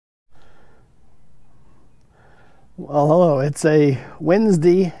Well, hello. It's a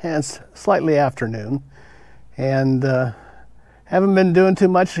Wednesday and it's slightly afternoon, and haven't been doing too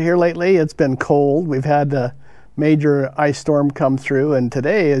much here lately. It's been cold. We've had a major ice storm come through, and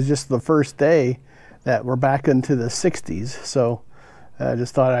today is just the first day that we're back into the 60s. So I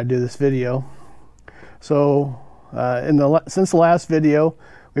just thought I'd do this video. So since the last video,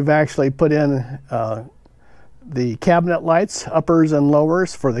 we've actually put in the cabinet lights, uppers and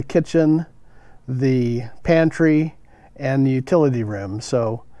lowers, for the kitchen, the pantry, and the utility room.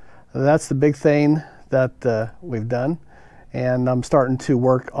 So that's the big thing that we've done, and I'm starting to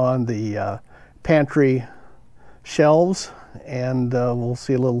work on the pantry shelves, and we'll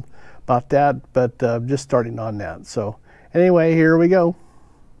see a little about that, but just starting on that. So anyway, here we go.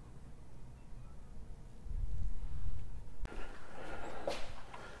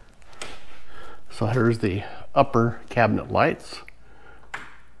 So here's the upper cabinet lights.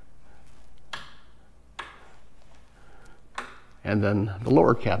 And then the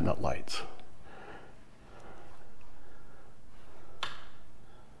lower cabinet lights.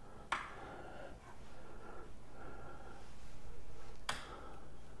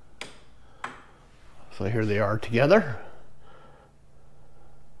 So here they are together,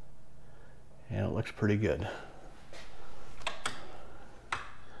 and it looks pretty good.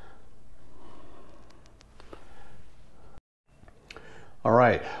 All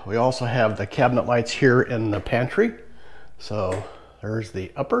right, we also have the cabinet lights here in the pantry. So there's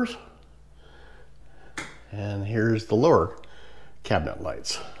the uppers, and here's the lower cabinet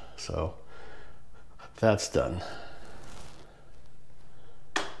lights. So that's done.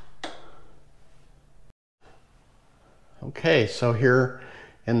 Okay, so here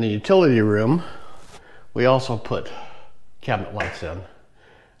in the utility room, we also put cabinet lights in,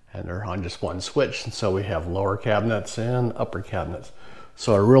 and they're on just one switch, and so we have lower cabinets and upper cabinets.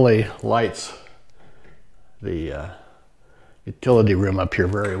 So it really lights the utility room up here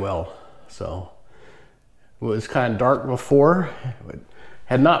very well. So it was kind of dark before.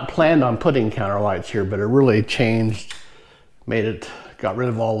 Had not planned on putting counter lights here, but it really changed, got rid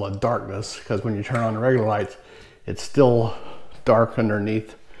of all the darkness, because when you turn on the regular lights, it's still dark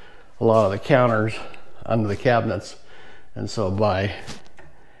underneath a lot of the counters under the cabinets. And so by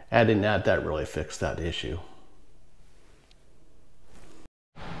adding that really fixed that issue.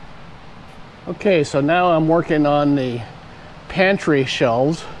 Okay, so now I'm working on the pantry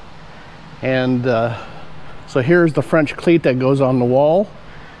shelves, and so here's the French cleat that goes on the wall,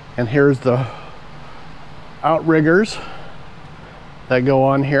 and here's the outriggers that go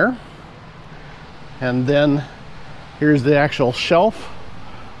on here, and then here's the actual shelf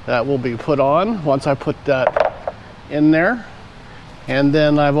that will be put on once I put that in there. And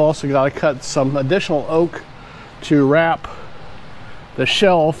then I've also got to cut some additional oak to wrap the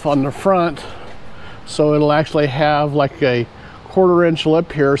shelf on the front, so it'll actually have like a 1/4-inch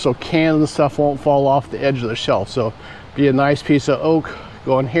lip here, so cans and stuff won't fall off the edge of the shelf. So be a nice piece of oak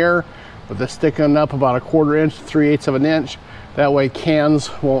going here with it sticking up about a 1/4 inch to 3/8 of an inch. That way cans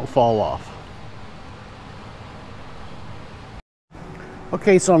won't fall off.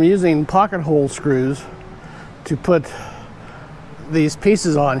 Okay, so I'm using pocket hole screws to put these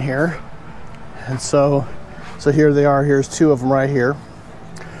pieces on here, and so here they are. Here's 2 of them right here,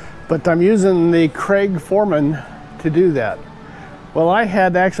 but I'm using the Craig Foreman to do that. Well, I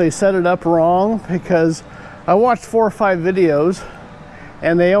had actually set it up wrong, because I watched 4 or 5 videos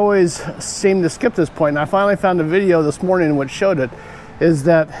and they always seem to skip this point. And I finally found a video this morning which showed it, is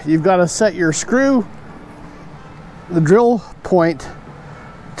that you've got to set your the drill point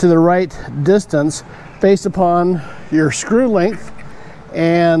to the right distance based upon your screw length,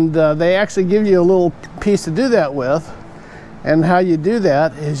 and they actually give you a little piece to do that with. And how you do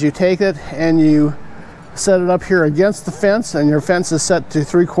that is you take it and you set it up here against the fence, and your fence is set to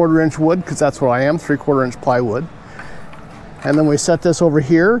 3/4 inch wood, because that's what I am, 3/4 inch plywood. And then we set this over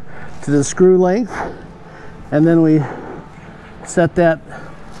here to the screw length, and then we set that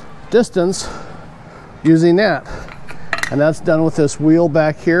distance using that. And that's done with this wheel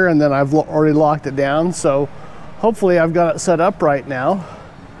back here, and then I've already locked it down. So hopefully I've got it set up right now,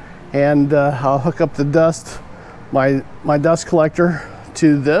 and I'll hook up the dust, my dust collector,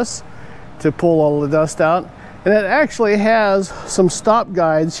 to this to pull all the dust out. And it actually has some stop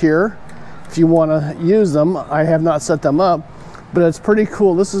guides here if you want to use them. I have not set them up, but it's pretty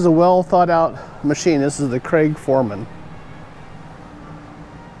cool. This is a well thought out machine. This is the Craig Foreman.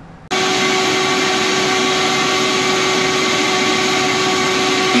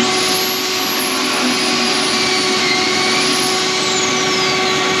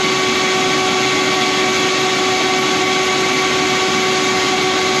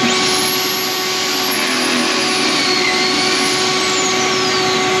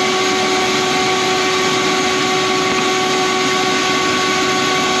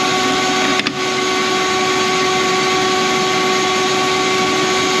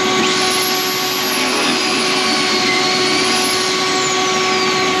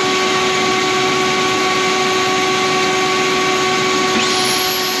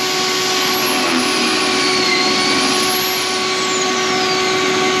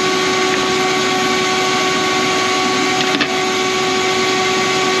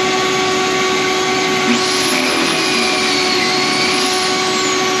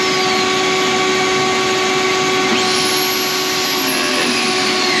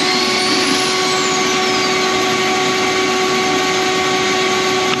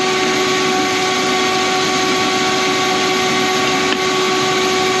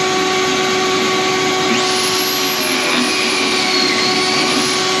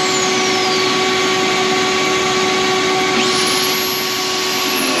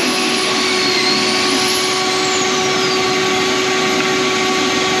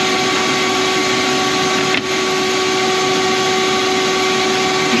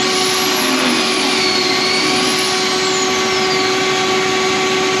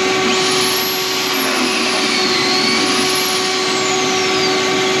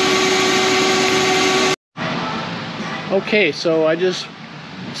 Okay, so I just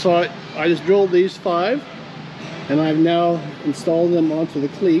drilled these 5, and I've now installed them onto the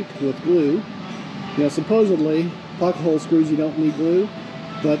cleat with glue. You know, supposedly pocket hole screws you don't need glue,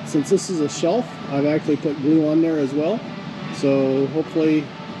 but since this is a shelf, I've actually put glue on there as well. So hopefully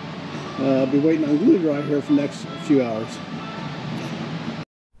I'll be waiting on glue dry here for the next few hours.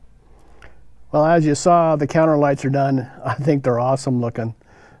 Well, as you saw, the counter lights are done. I think they're awesome looking.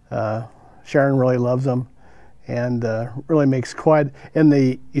 Sharon really loves them, and really makes quite, in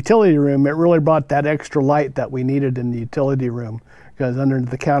the utility room, it really brought that extra light that we needed in the utility room, because under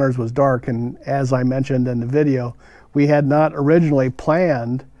the counters was dark, and as I mentioned in the video, we had not originally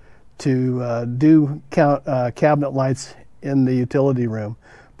planned to do cabinet lights in the utility room,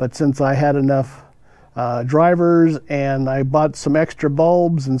 but since I had enough drivers and I bought some extra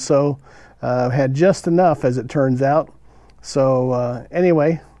bulbs, and so had just enough, as it turns out. So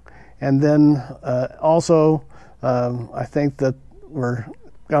anyway, and then also I think that we're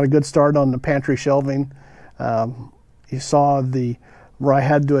got a good start on the pantry shelving. You saw where I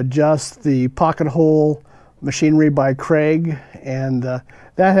had to adjust the pocket hole machinery by Craig, and that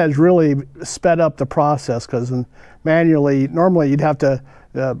has really sped up the process, because manually, normally you'd have to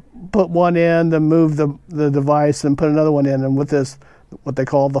put one in, then move the device, and put another one in, and with this, what they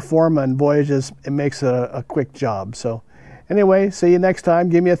call the Foreman, boy, it makes it a quick job. So anyway, see you next time.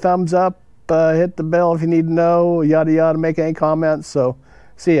 Give me a thumbs up, hit the bell if you need to know, yada yada, make any comments. So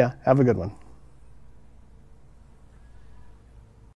see ya, have a good one.